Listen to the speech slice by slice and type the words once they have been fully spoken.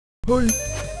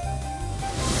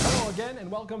Hello again,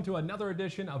 and welcome to another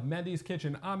edition of Mendy's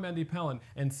Kitchen. I'm Mendy Pellin,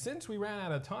 and since we ran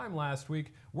out of time last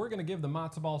week, we're going to give the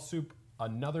matzo ball soup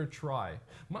another try.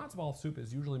 Matzo ball soup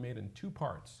is usually made in two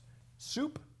parts: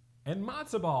 soup and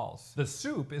matzo balls. The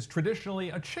soup is traditionally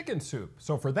a chicken soup,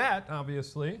 so for that,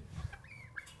 obviously,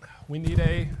 we need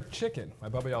a chicken. My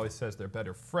bubby always says they're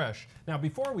better fresh. Now,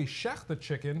 before we shech the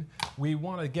chicken, we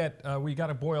want to get, we got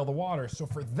to boil the water. So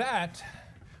for that,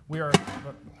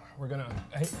 we're gonna,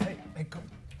 hey, come.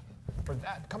 For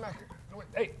that, come back here. No, wait,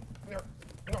 hey,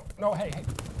 no, hey.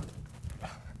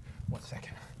 1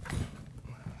 second.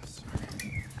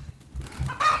 Sorry.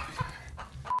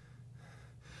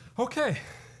 Okay,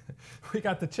 we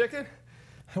got the chicken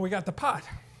and we got the pot.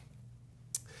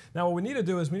 Now what we need to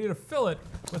do is we need to fill it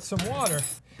with some water.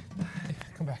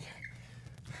 Come back here.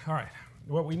 All right,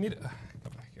 what we need,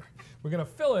 come back here. We're gonna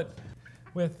fill it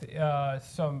with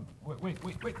some, wait,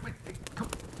 come.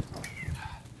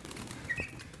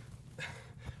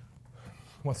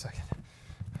 1 second.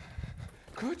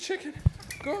 Good chicken.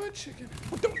 Oh,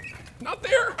 don't, not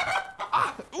there.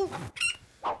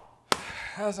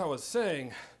 As I was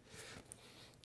saying,